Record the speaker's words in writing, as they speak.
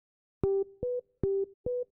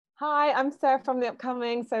Hi, I'm Sarah from The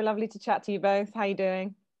Upcoming. So lovely to chat to you both. How you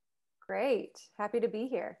doing? Great. Happy to be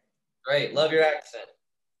here. Great. Love your accent.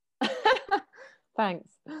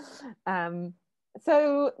 Thanks. Um,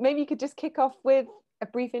 so maybe you could just kick off with a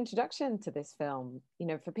brief introduction to this film.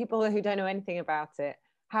 For people who don't know anything about it,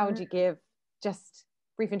 how would you give just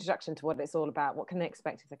a brief introduction to what it's all about? What can they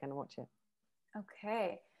expect if they're going to watch it?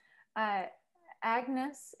 Okay.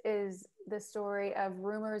 Agnes is the story of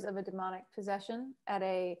rumors of a demonic possession at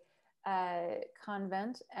a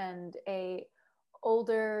convent, and a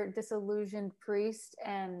older disillusioned priest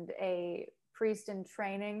and a priest in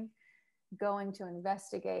training going to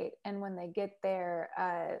investigate. And when they get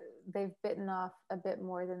there, they've bitten off a bit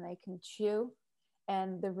more than they can chew,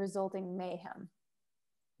 and the resulting mayhem.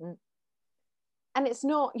 And it's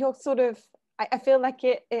not your sort of, I feel like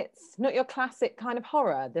it's not your classic kind of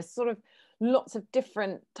horror. There's sort of lots of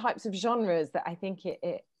different types of genres that I think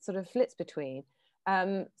it sort of flits between.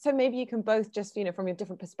 So maybe you can both just, from your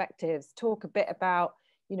different perspectives, talk a bit about,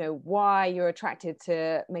 why you're attracted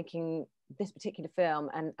to making this particular film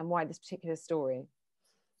and why this particular story.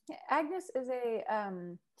 Agnes is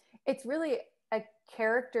it's really a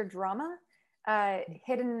character drama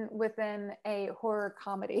hidden within a horror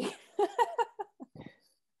comedy.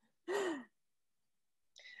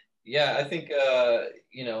 Yeah, I think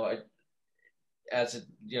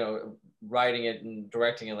writing it and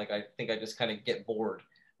directing it, like I think I just kind of get bored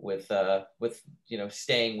with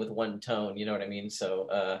staying with one tone. You know what I mean? So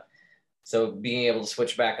being able to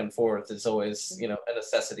switch back and forth is always a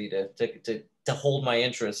necessity to hold my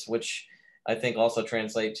interest, which I think also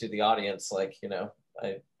translate to the audience. Like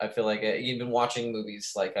I feel like even watching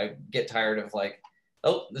movies, like I get tired of like,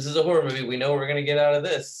 oh, this is a horror movie, we know what we're going to get out of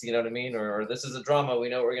this, you know what I mean? Or this is a drama, we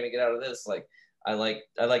know what we're going to get out of this. Like I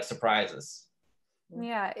like surprises.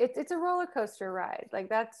 Yeah, it's a roller coaster ride. Like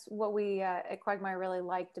that's what we at Quagmire really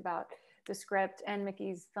liked about the script and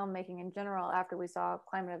Mickey's filmmaking in general. After we saw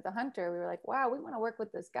Climate of the Hunter, we were like, wow, we want to work with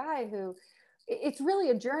this guy who, it's really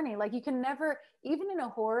a journey. Like you can never, even in a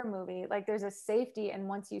horror movie, like there's a safety, and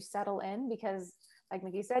once you settle in, because like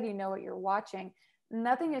Mickey said, you know what you're watching.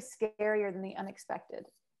 Nothing is scarier than the unexpected,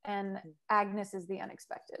 and Agnes is the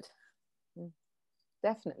unexpected.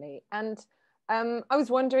 Definitely. And I was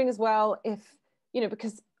wondering as well if,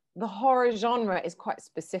 because the horror genre is quite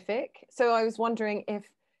specific, so I was wondering if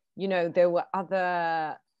there were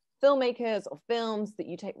other filmmakers or films that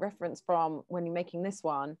you take reference from when you're making this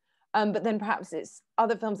one, but then perhaps it's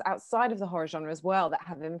other films outside of the horror genre as well that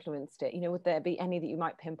have influenced it. Would there be any that you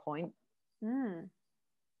might pinpoint?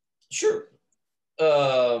 Sure.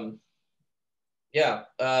 Yeah.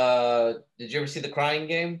 Did you ever see The Crying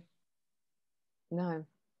Game? No.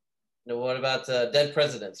 No. What about Dead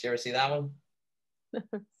Presidents? You ever see that one?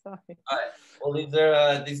 Sorry. All right. Well, these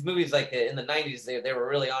are these movies, like in the 90s, they were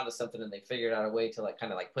really onto something, and they figured out a way to like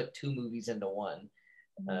kind of like put two movies into one.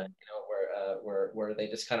 Where they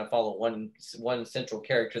just kind of follow one central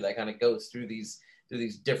character that kind of goes through these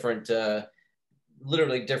different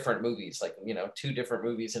literally different movies, like two different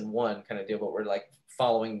movies in one kind of deal, but we're like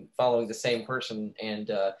following the same person. And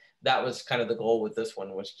that was kind of the goal with this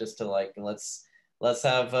one, was just to like let's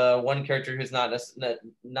have one character who's not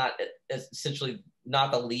essentially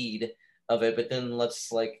not the lead of it, but then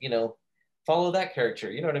let's like follow that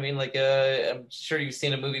character. You know what I mean? Like I'm sure you've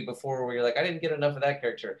seen a movie before where you're like, I didn't get enough of that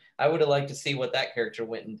character, I would have liked to see what that character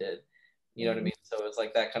went and did. You know what I mean? So it's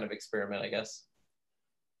like that kind of experiment, I guess.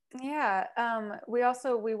 Yeah. We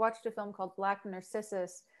watched a film called Black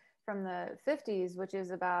Narcissus from the 50s, which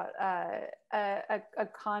is about a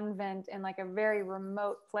convent in like a very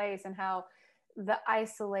remote place, and how the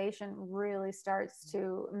isolation really starts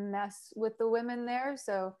to mess with the women there.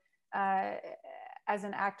 So as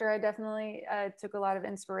an actor, I definitely took a lot of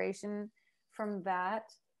inspiration from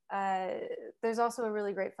that. There's also a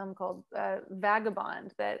really great film called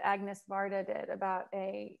Vagabond that Agnes Varda did, about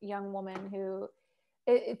a young woman who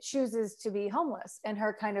it chooses to be homeless, and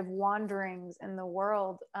her kind of wanderings in the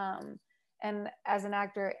world. And as an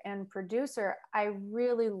actor and producer, I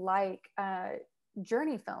really like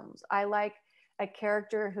journey films. I like a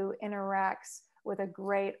character who interacts with a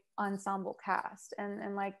great ensemble cast,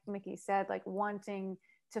 and like Mickey said, like wanting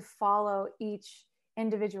to follow each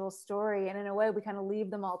individual story, and in a way we kind of leave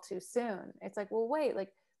them all too soon. It's like, well, wait, like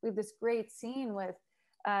we have this great scene with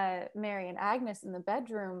Mary and Agnes in the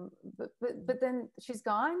bedroom, but then she's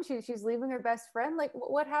gone. She's leaving her best friend. Like,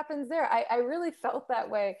 what happens there? I really felt that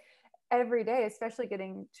way every day, especially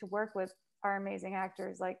getting to work with our amazing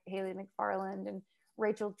actors like Haley McFarland and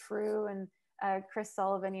Rachel True and Chris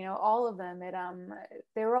Sullivan. All of them.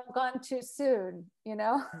 They were all gone too soon.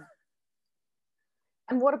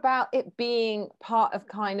 And what about it being part of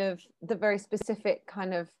kind of the very specific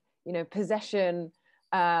kind of, you know, possession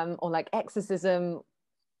or like exorcism,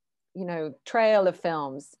 you know, trail of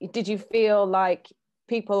films? Did you feel like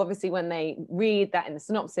people, obviously, when they read that in the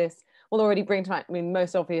synopsis, will already bring to mind, I mean,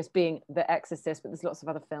 most obvious being The Exorcist, but there's lots of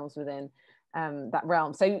other films within that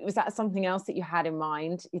realm. So was that something else that you had in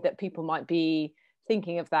mind, that people might be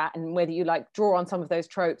thinking of that, and whether you like draw on some of those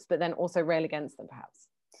tropes, but then also rail against them perhaps?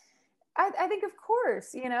 I think, of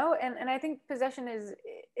course, you know, and I think possession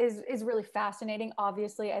is really fascinating.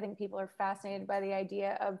 Obviously, I think people are fascinated by the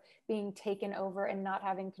idea of being taken over and not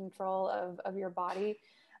having control of your body.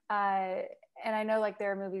 And I know, like,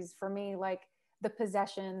 there are movies for me, like The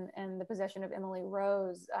Possession and The Possession of Emily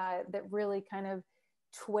Rose, that really kind of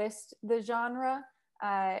twist the genre.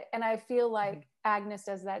 And I feel like Agnes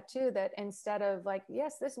does that too, that instead of like,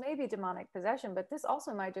 yes, this may be demonic possession, but this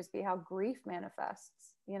also might just be how grief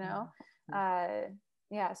manifests, you know?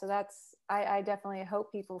 Yeah, so that's, I definitely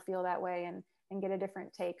hope people feel that way and get a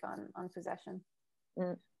different take on possession.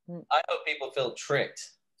 Mm-hmm. I hope people feel tricked.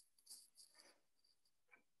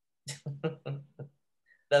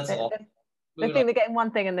 That's all. They think they're getting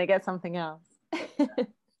one thing and they get something else.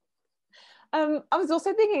 I was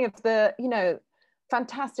also thinking of the, you know,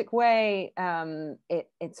 fantastic way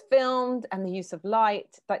it's filmed, and the use of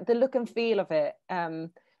light, like the look and feel of it, and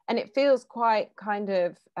it feels quite kind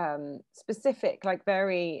of specific, like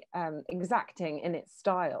very exacting in its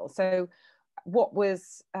style. So what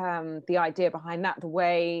was the idea behind that, the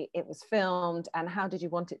way it was filmed, and how did you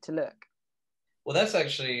want it to look? Well, that's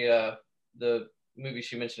actually the movie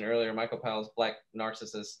she mentioned earlier, Michael Powell's Black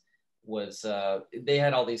Narcissus, was they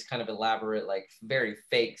had all these kind of elaborate, like very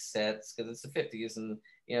fake sets, because it's the 50s, and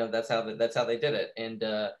you know that's how they did it.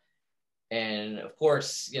 And of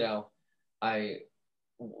course, you know, I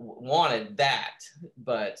wanted that,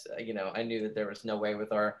 but you know, I knew that there was no way with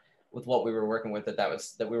what we were working with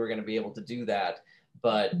that we were going to be able to do that.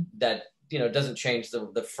 But that, you know, doesn't change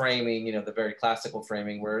the framing, you know, the very classical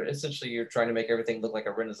framing, where essentially you're trying to make everything look like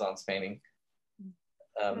a Renaissance painting.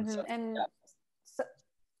 So, and yeah.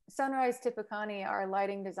 Sunrise Tipicani, our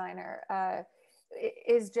lighting designer,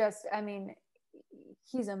 is just, I mean,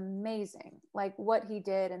 he's amazing. Like what he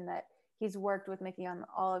did, and that he's worked with Mickey on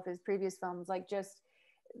all of his previous films. Like, just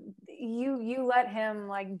you let him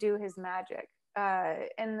like do his magic.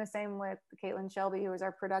 And the same with Caitlin Shelby, who was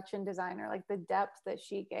our production designer. Like the depth that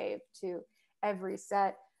she gave to every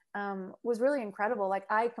set was really incredible. Like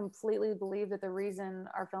I completely believe that the reason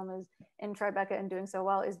our film is in Tribeca and doing so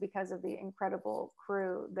well is because of the incredible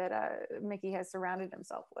crew that Mickey has surrounded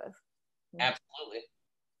himself with. Absolutely.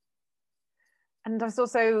 And I was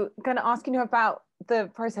also going to ask you about the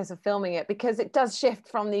process of filming it, because it does shift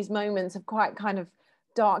from these moments of quite kind of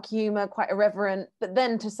dark humor, quite irreverent, but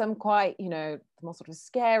then to some quite, you know, more sort of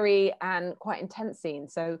scary and quite intense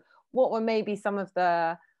scenes. So what were maybe some of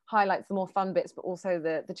the highlights, the more fun bits, but also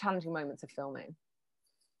the challenging moments of filming?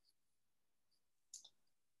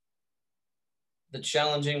 The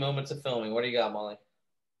challenging moments of filming. What do you got, Molly?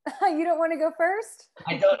 You don't want to go first?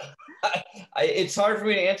 I don't. It's hard for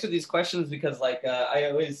me to answer these questions, because like I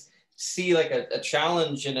always see like a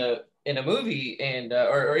challenge in a movie, and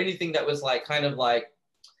or anything that was like kind of like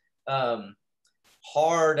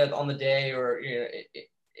hard on the day, or you know,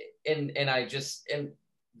 and I just, and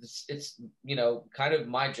it's you know, kind of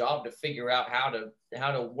my job to figure out how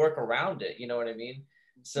to work around it. You know what I mean?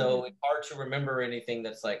 So it's hard to remember anything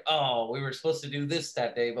that's like, oh, we were supposed to do this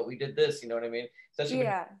that day, but we did this. You know what I mean? Especially when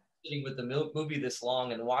you're sitting with the movie this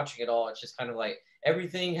long and watching it all, it's just kind of like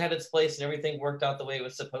everything had its place and everything worked out the way it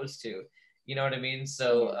was supposed to. You know what I mean?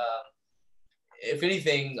 So if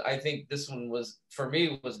anything, I think this one was, for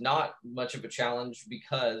me, was not much of a challenge,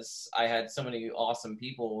 because I had so many awesome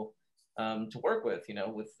people to work with. You know,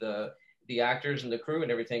 with the actors and the crew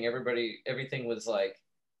and everything. Everything was like,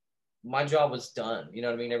 my job was done. You know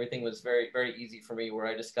what I mean? Everything was very, very easy for me, where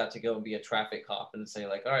I just got to go and be a traffic cop and say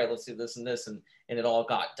like, all right, let's do this and this. And it all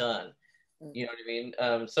got done. You know what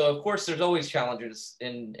I mean? So of course there's always challenges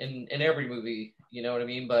in every movie, you know what I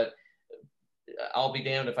mean? But I'll be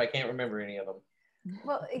damned if I can't remember any of them.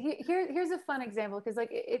 Well, here's a fun example, because like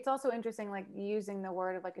it's also interesting, like using the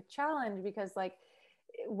word of like a challenge, because like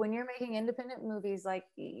when you're making independent movies, like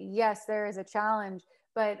yes, there is a challenge,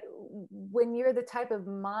 but when you're the type of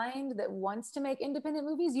mind that wants to make independent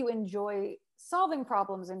movies, you enjoy solving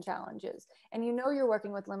problems and challenges, and you know you're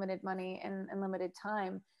working with limited money and limited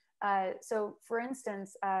time. So for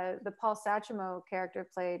instance, the Paul Sachimo character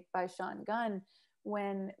played by Sean Gunn,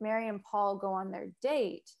 when Mary and Paul go on their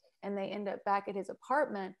date and they end up back at his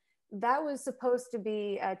apartment, that was supposed to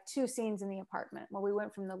be 2 scenes in the apartment. Well, we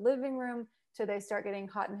went from the living room till they start getting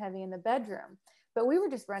hot and heavy in the bedroom. But we were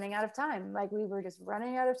just running out of time. Like we were just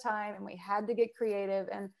running out of time, and we had to get creative.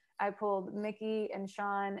 And I pulled Mickey and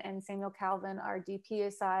Sean and Samuel Calvin, our DP,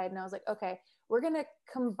 aside, and I was like, okay, we're going to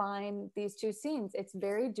combine these two scenes. It's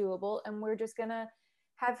very doable, and we're just going to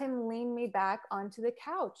have him lean me back onto the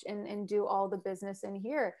couch and do all the business in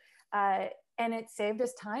here. And it saved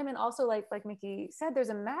us time. And also, like Mickey said, there's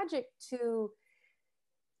a magic to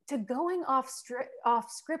going off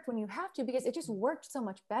script when you have to, because it just worked so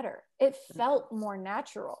much better. It felt more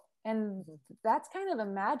natural. And that's kind of a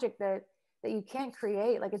magic that you can't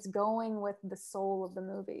create. Like, it's going with the soul of the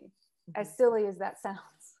movie, as silly as that sounds.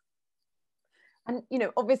 And, you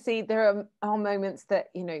know, obviously there are moments that,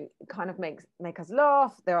 you know, kind of make us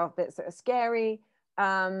laugh. There are bits that are scary.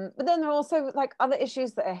 But then there are also like other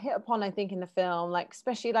issues that are hit upon, I think, in the film, like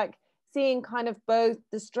especially like seeing kind of both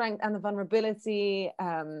the strength and the vulnerability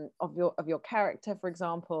of your character, for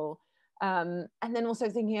example. And then also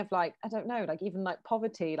thinking of like, I don't know, like even like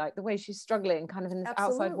poverty, like the way she's struggling kind of in this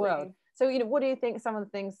outside world. So, you know, what do you think some of the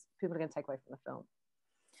things people are going to take away from the film?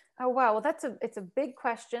 Oh, wow. Well, it's a big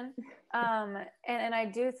question. And I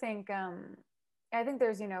do think, I think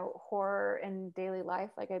there's, you know, horror in daily life.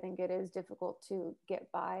 Like, I think it is difficult to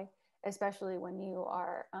get by, especially when you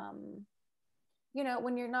are, you know,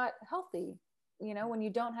 when you're not healthy, you know, when you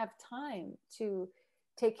don't have time to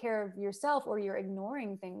take care of yourself, or you're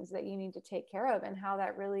ignoring things that you need to take care of, and how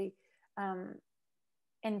that really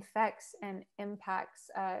infects and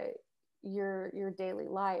impacts your daily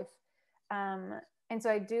life. And so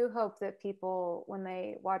I do hope that people, when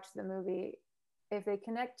they watch the movie, if they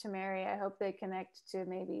connect to Mary, I hope they connect to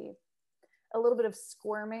maybe a little bit of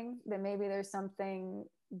squirming, that maybe there's something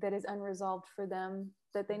that is unresolved for them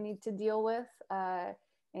that they need to deal with.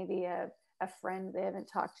 Maybe a friend they haven't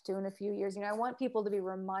talked to in a few years. You know, I want people to be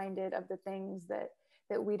reminded of the things that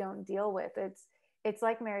we don't deal with. It's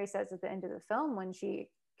like Mary says at the end of the film, when she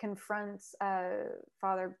confronts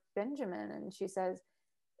Father Benjamin, and she says,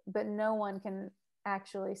 but no one can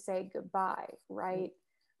actually say goodbye, right?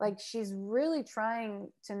 Like, she's really trying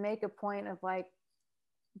to make a point of like,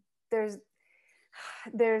 there's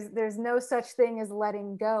no such thing as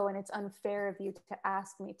letting go, and it's unfair of you to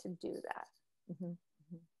ask me to do that.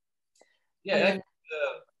 Yeah,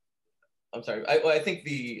 I'm sorry. I think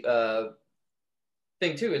the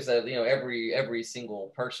thing too is that, you know, every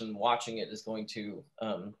single person watching it is going to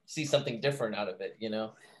see something different out of it, you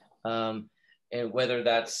know, and whether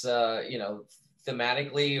that's you know,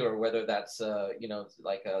 thematically, or whether that's you know,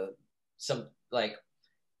 like some like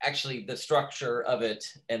actually the structure of it,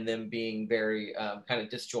 and them being very kind of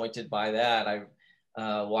disjointed by that.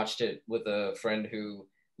 I watched it with a friend who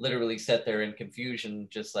literally sat there in confusion,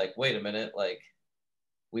 just like, wait a minute, like,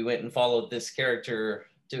 we went and followed this character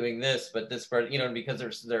doing this, but this part, you know,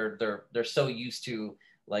 because they're so used to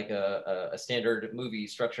like a standard movie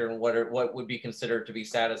structure, and what would be considered to be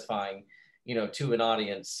satisfying, you know, to an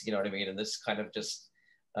audience, you know what I mean? And this kind of just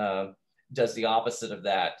does the opposite of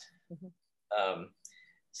that.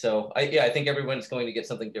 So I think everyone's going to get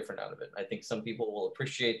something different out of it. I think some people will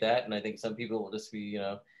appreciate that, and I think some people will just be, you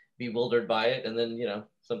know, bewildered by it, and then, you know,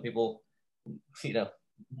 some people, you know,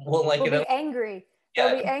 won't like it. Be angry. Yeah.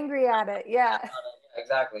 They'll be angry at it. Yeah.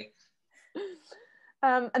 Exactly.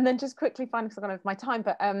 And then just quickly, finally, because I've gone over my time,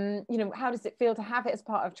 but you know, how does it feel to have it as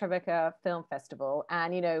part of Tribeca Film Festival?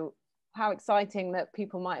 And, you know, how exciting that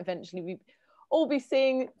people might eventually all be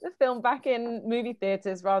seeing the film back in movie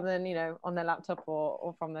theaters rather than, you know, on their laptop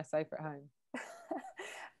or from their sofa at home.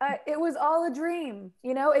 It was all a dream,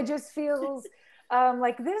 you know. It just feels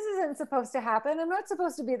like this isn't supposed to happen. I'm not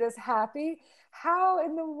supposed to be this happy. How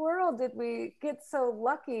in the world did we get so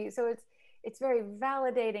lucky? So it's very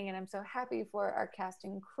validating, and I'm so happy for our cast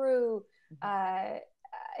and crew.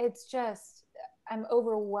 It's just, I'm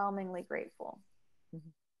overwhelmingly grateful.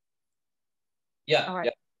 Yeah. All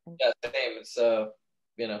right. Yeah, same. It's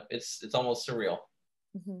you know, it's almost surreal.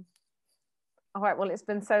 All right, well, it's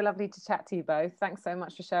been so lovely to chat to you both. Thanks so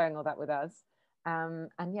much for sharing all that with us. And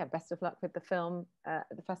yeah, best of luck with the film at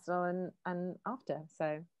the festival and after.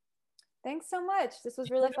 So thanks so much. This was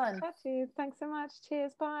really fun. Chat to you. Thanks so much.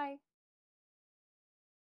 Cheers. Bye.